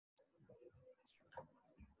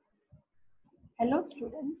Hello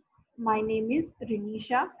students, my name is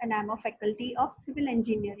Rinisha and I am a faculty of Civil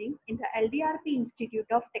Engineering in the LDRP Institute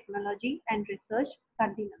of Technology and Research,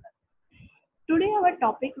 Gandhinagar. Today our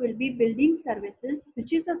topic will be Building Services,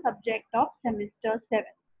 which is a subject of semester 7.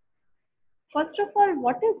 First of all,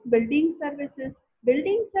 what is building services?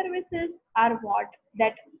 Building services are what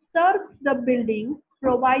that serves the building,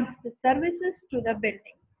 provides the services to the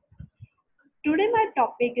building. Today my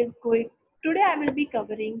topic is today I will be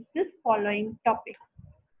covering this following topics.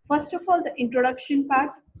 First of all, the introduction part.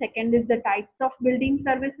 Second is the types of building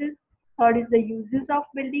services. Third is the uses of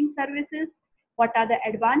building services. What are the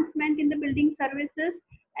advancement in the building services?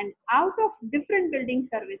 And out of different building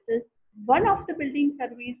services, one of the building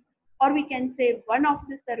service, or we can say one of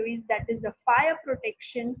the service, that is the fire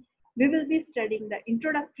protection. We will be studying the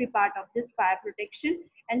introductory part of this fire protection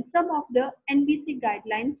and some of the NBC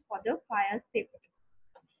guidelines for the fire safety.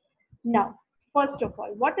 Now, first of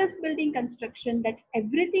all, what is building construction? That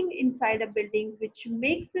everything inside a building which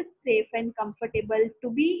makes it safe and comfortable to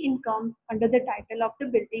be in comes under the title of the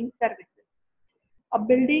building services. A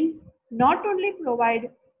building not only provides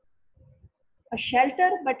a shelter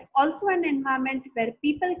but also an environment where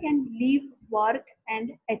people can live, work and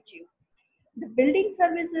achieve. The building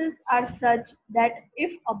services are such that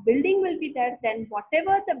if a building will be there, then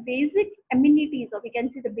whatever the basic amenities or we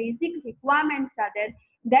can say the basic requirements are there,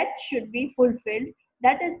 that should be fulfilled.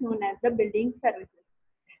 That is known as the building services.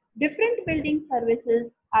 Different building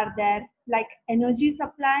services are there like energy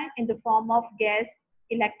supply in the form of gas,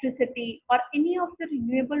 electricity or any of the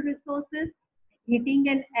renewable resources, heating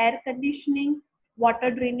and air conditioning,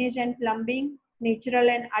 water drainage and plumbing, natural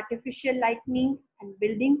and artificial lighting and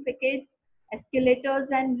building package, escalators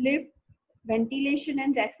and lifts, ventilation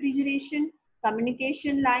and refrigeration,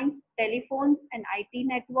 communication lines, telephones and IT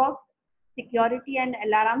networks, security and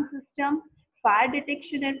alarm system, fire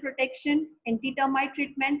detection and protection, anti-termite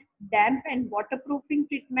treatment, damp and waterproofing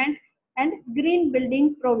treatment, and green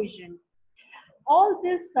building provision. All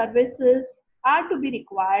these services are to be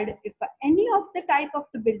required if any of the type of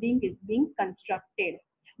the building is being constructed.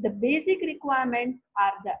 The basic requirements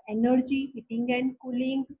are the energy, heating and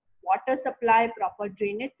cooling, water supply, proper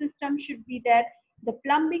drainage system should be there. The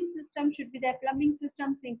plumbing system should be there. Plumbing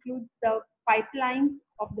systems include the pipelines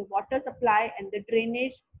of the water supply and the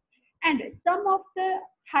drainage. And some of the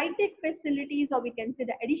high-tech facilities, or we can say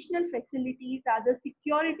the additional facilities, are the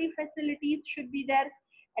security facilities should be there,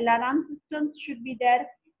 alarm systems should be there.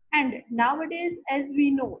 And nowadays, as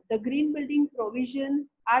we know, the green building provisions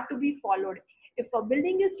are to be followed. If a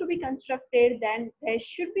building is to be constructed, then there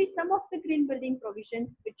should be some of the green building provisions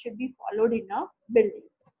which should be followed in a building.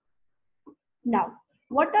 Now,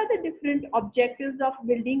 what are the different objectives of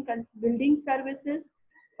building services?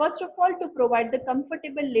 First of all, to provide the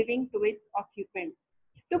comfortable living to its occupants,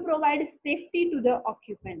 to provide safety to the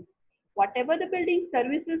occupants. Whatever the building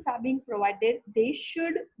services are being provided, they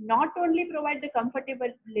should not only provide the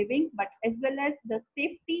comfortable living, but as well as the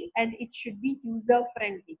safety, and it should be user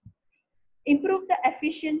friendly. Improve the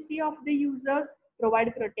efficiency of the users,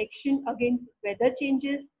 provide protection against weather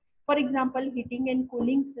changes, for example, heating and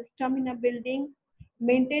cooling system in a building,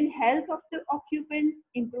 maintain health of the occupants,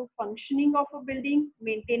 improve functioning of a building,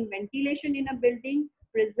 maintain ventilation in a building,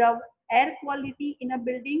 preserve air quality in a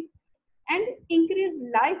building, and increase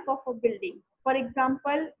life of a building. For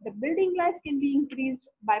example, the building life can be increased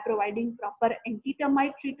by providing proper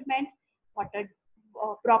anti-termite treatment,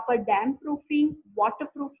 proper dam proofing,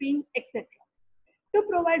 waterproofing, etc. To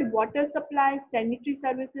provide water supply, sanitary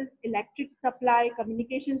services, electric supply,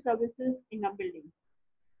 communication services in a building.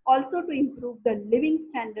 Also to improve the living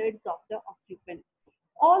standards of the occupants.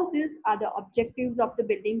 All these are the objectives of the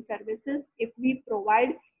building services. If we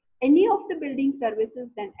provide any of the building services,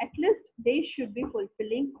 then at least they should be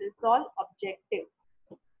fulfilling this all objectives.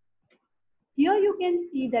 Here you can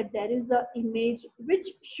see that there is an image which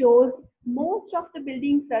shows most of the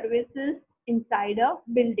building services inside a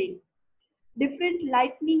building. Different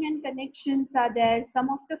lightning and connections are there. Some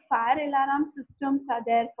of the fire alarm systems are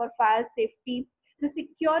there for fire safety. The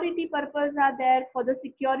security purpose are there for the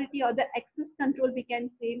security or the access control we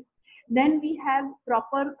can say. Then we have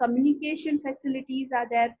proper communication facilities are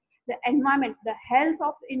there. The environment, the health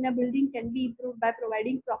of in a building can be improved by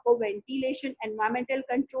providing proper ventilation. Environmental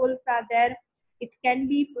controls are there. It can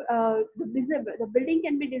be visible. The building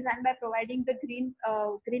can be designed by providing the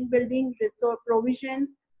green building resource provisions.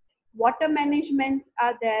 Water management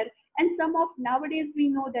are there, and some of nowadays we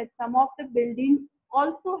know that some of the buildings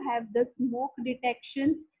also have the smoke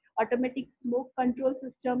detection, automatic smoke control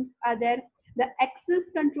systems are there. The access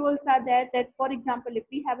controls are there, that for example, if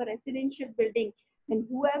we have a residential building, And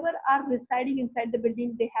whoever are residing inside the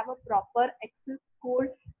building, they have a proper access code,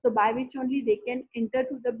 so by which only they can enter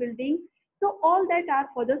to the building. So all that are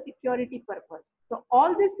for the security purpose. So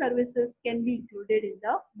all these services can be included in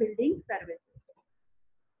the building services.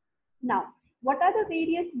 Now, what are the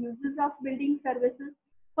various uses of building services?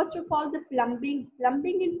 First of all, the plumbing.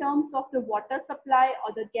 Plumbing in terms of the water supply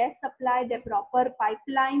or the gas supply, the proper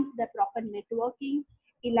pipelines, the proper networking,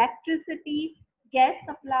 electricity, gas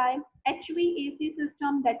supply, HVAC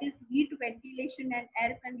system, that is heat ventilation and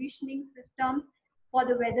air conditioning system for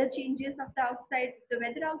the weather changes of the outside. If the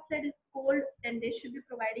weather outside is cold, then they should be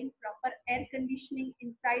providing proper air conditioning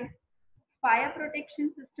inside. Fire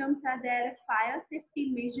protection systems are there, fire safety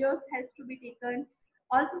measures has to be taken.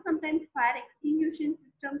 Also sometimes fire extinguishing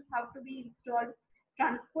systems have to be installed.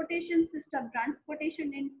 Transportation system,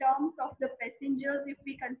 transportation in terms of the passengers if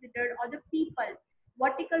we consider, or the people.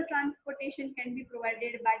 Vertical transportation can be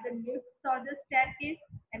provided by the lifts or the staircase,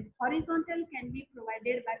 and horizontal can be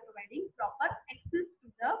provided by providing proper access to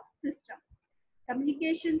the system.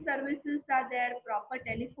 Communication services are there, proper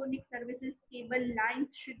telephonic services, cable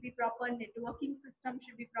lines should be proper, networking system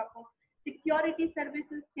should be proper. Security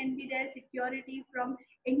services can be there, security from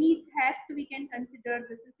any theft we can consider,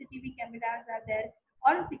 the CCTV cameras are there,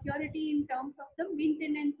 or security in terms of the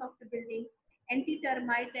maintenance of the building,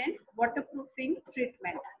 anti-termite and waterproofing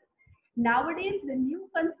treatment. Nowadays, the new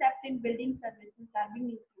concept in building services are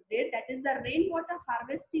being included, that is the rainwater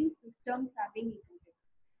harvesting systems are being included.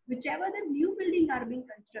 Whichever the new building are being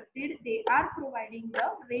constructed, they are providing the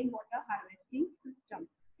rainwater harvesting system.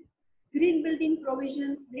 Green building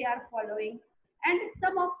provisions they are following, and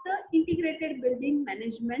some of the integrated building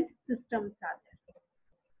management systems are there.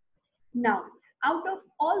 Now, out of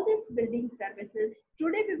all these building services,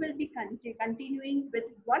 today we will be continuing with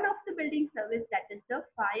one of the building service, that is the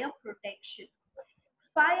fire protection.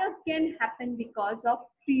 Fire can happen because of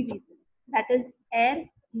three reasons, that is air,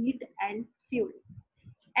 heat and fuel.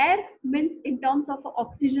 Air means in terms of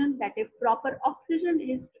oxygen, that if proper oxygen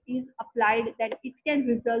is applied, then it can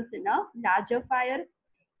result in a larger fire.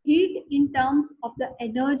 Heat in terms of the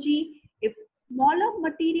energy, if smaller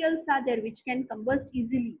materials are there which can combust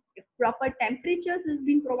easily, if proper temperatures is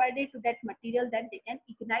being provided to that material, then they can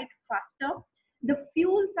ignite faster. The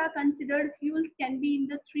fuels are considered, fuels can be in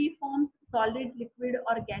the three forms, solid, liquid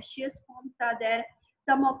or gaseous forms are there.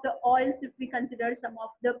 Some of the oils, if we consider some of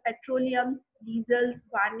the petroleum, diesels,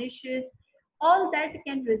 varnishes, all that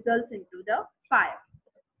can result into the fire.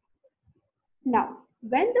 Now,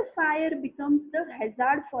 when the fire becomes the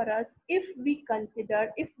hazard for us, if we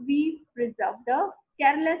preserve the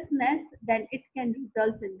carelessness, then it can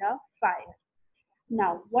result in the fire.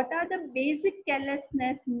 Now, what are the basic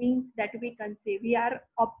carelessness means that we can say we are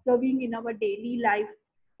observing in our daily life?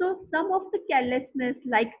 So some of the carelessness,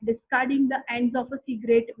 like discarding the ends of a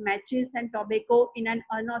cigarette, matches and tobacco in an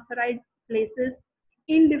unauthorized places,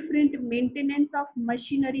 indifferent maintenance of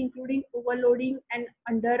machinery, including overloading and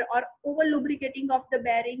under or over lubricating of the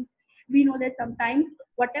bearings. We know that sometimes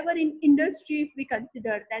whatever in industry if we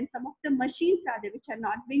consider, then some of the machines are there which are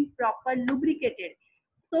not being proper lubricated.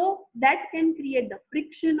 So that can create the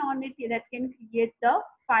friction on it, that can create the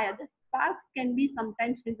fire. The sparks can be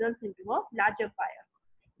sometimes results into a larger fire.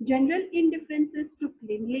 General indifferences to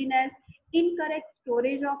cleanliness, incorrect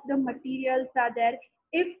storage of the materials are there.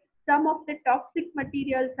 If some of the toxic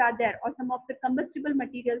materials are there or some of the combustible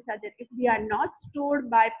materials are there, if they are not stored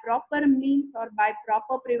by proper means or by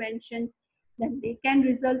proper prevention, then they can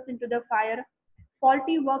result into the fire.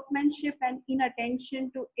 Faulty workmanship and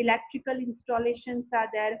inattention to electrical installations are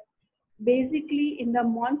there. Basically, in the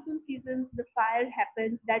monsoon seasons, the fire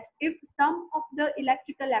happens that if some of the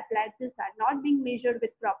electrical appliances are not being measured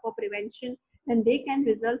with proper prevention, then they can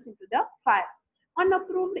result into the fire.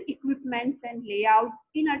 Unapproved equipments and layouts,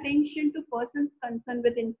 inattention to persons concerned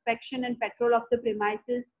with inspection and patrol of the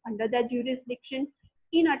premises under their jurisdiction,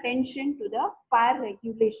 inattention to the fire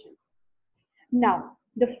regulations. Now,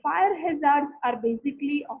 the fire hazards are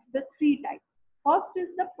basically of the three types. First is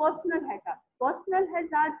the personal hazard. Personal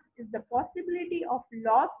hazard is the possibility of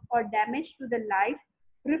loss or damage to the life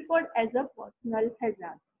referred as a personal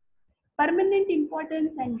hazard. Permanent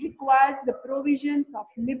importance and requires the provisions of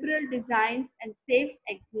liberal designs and safe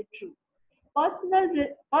exit routes.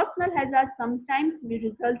 Personal hazard sometimes may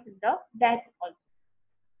result in the death also.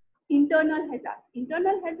 Internal hazard.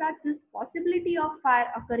 Internal hazard is possibility of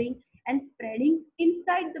fire occurring and spreading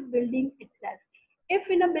inside the building itself. If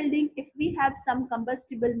in a building, if we have some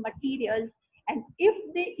combustible materials and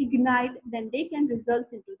if they ignite, then they can result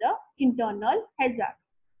into the internal hazard.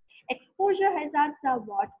 exposure hazards are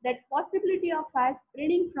what? That possibility of fire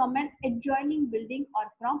spreading from an adjoining building or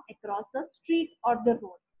from across the street or the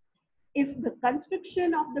road. If the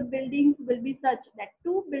construction of the buildings will be such that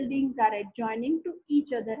two buildings are adjoining to each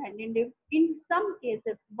other, and if in some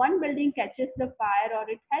cases one building catches the fire or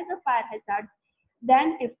it has a fire hazard,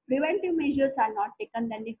 then if preventive measures are not taken,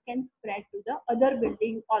 then it can spread to the other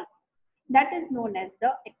building also. That is known as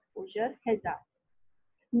the exposure hazard.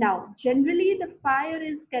 Now, generally the fire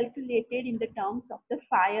is calculated in the terms of the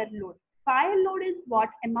fire load. Fire load is what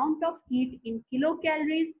amount of heat in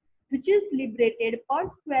kilocalories which is liberated per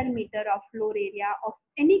square meter of floor area of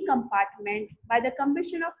any compartment by the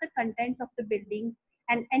combustion of the contents of the building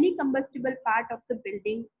and any combustible part of the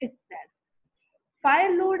building itself.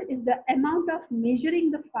 Fire load is the amount of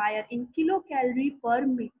measuring the fire in kilocalorie per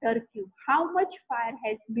meter cube. How much fire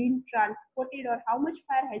has been transported or how much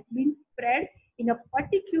fire has been spread in a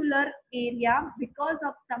particular area because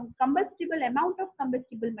of some combustible amount of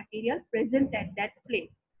combustible material present at that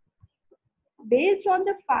place. Based on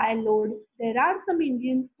the fire load, there are some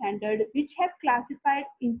Indian standards which have classified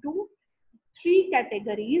into three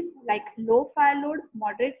categories like low fire load,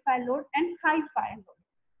 moderate fire load, and high fire load.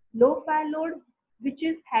 Low fire load, which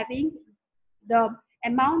is having the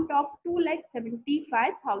amount of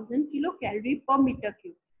 2,75,000 kilocalorie per meter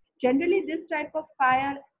cube. Generally, this type of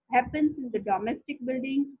fire happens in the domestic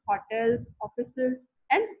buildings, hotels, offices,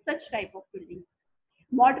 and such type of buildings.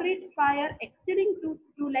 Moderate fire exceeding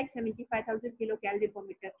 2,75,000 kilocalorie per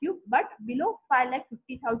meter cube, but below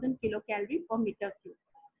 5,50,000 kilocalorie per meter cube.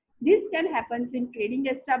 This can happen in trading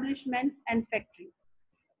establishments and factories.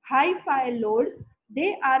 High fire load,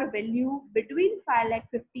 they are value between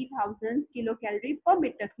 5,50,000 kilocalorie per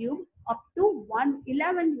meter cube up to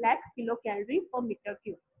 11 lakh kilocalorie per meter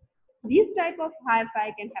cube. These type of high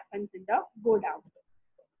fire can happen in the go down.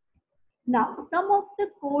 Now, some of the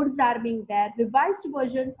codes are being there, revised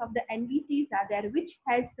versions of the NBCs are there, which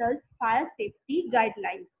has us fire safety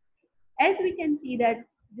guidelines. As we can see that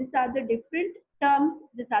these are the different terms,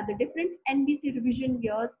 these are the different NBC revision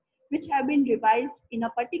years which have been revised in a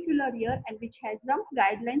particular year and which has some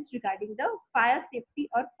guidelines regarding the fire safety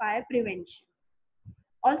or fire prevention.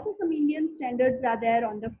 Also, some Indian standards are there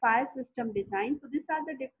on the fire system design. So these are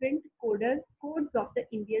the different codes of the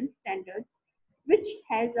Indian standards which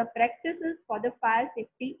has a practices for the fire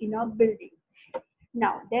safety in a building.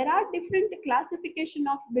 Now, there are different classification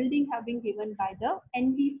of building have been given by the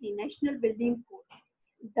NBC, National Building Code.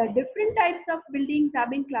 The different types of buildings have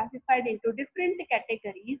been classified into different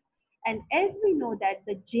categories. And as we know that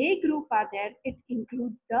the J group are there, it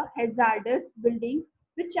includes the hazardous buildings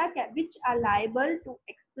which are liable to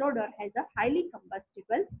explode or has a highly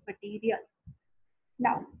combustible material.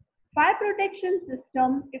 Now, fire protection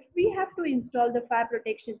system, if we have to install the fire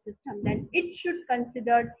protection system, then it should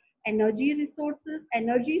consider energy resources,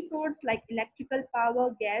 energy source like electrical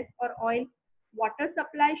power, gas or oil. Water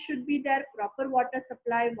supply should be there, proper water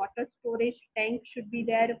supply, water storage tank should be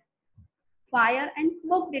there, fire and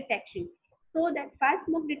smoke detection. So that fire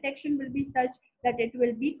smoke detection will be such that it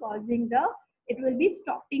will be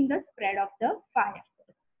stopping the spread of the fire.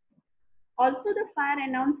 Also, the fire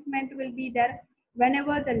announcement will be there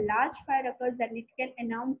whenever the large fire occurs, and it can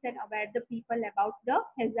announce and aware the people about the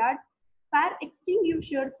hazards. Fire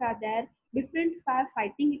extinguishers are there, different fire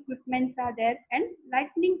fighting equipments are there, and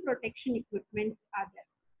lightning protection equipments are there.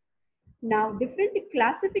 Now, different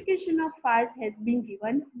classification of fires has been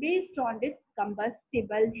given based on its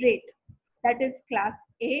combustible rate. That is class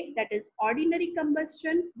A, that is ordinary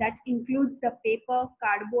combustion, that includes the paper,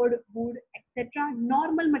 cardboard, wood, etc.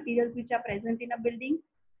 normal materials which are present in a building.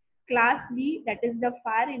 Class B, that is the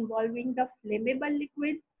fire involving the flammable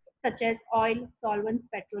liquids such as oil, solvents,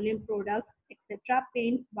 petroleum products, etc.,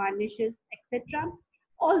 paints, varnishes, etc.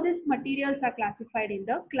 All these materials are classified in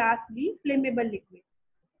the class B, flammable liquids.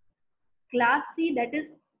 Class C, that is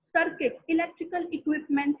circuits, electrical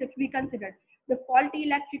equipment. If we consider the faulty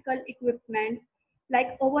electrical equipment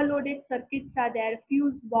like overloaded circuits are there,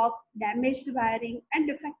 fuse box, damaged wiring, and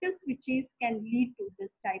defective switches can lead to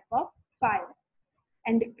this type of fire.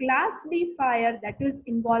 And class D fire, that is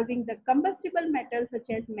involving the combustible metals such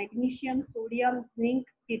as magnesium, sodium, zinc,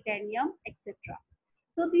 titanium, etc.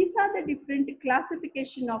 So these are the different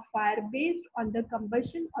classification of fire based on the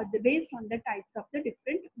combustion or based on the types of the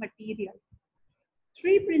different materials.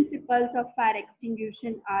 Three principles of fire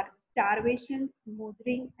extinguishing are starvation,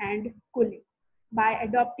 smothering, and cooling. By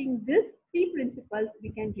adopting these three principles, we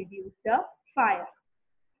can reduce the fire.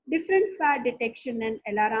 Different fire detection and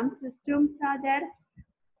alarm systems are there.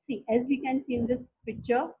 see, as we can see in this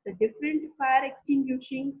picture, the different fire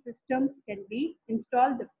extinguishing systems can be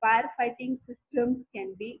installed. The firefighting systems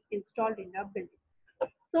can be installed in a building.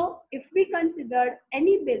 So if we consider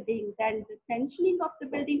any building, then the sanctioning of the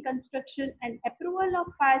building construction and approval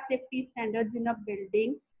of fire safety standards in a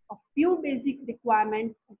building, a few basic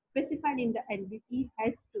requirements specified in the NBT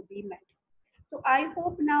has to be met. So I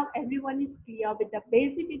hope now everyone is clear with the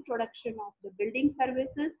basic introduction of the building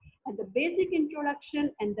services and the basic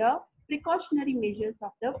introduction and the precautionary measures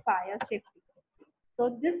of the fire safety.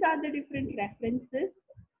 So these are the different references.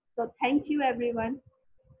 So thank you everyone.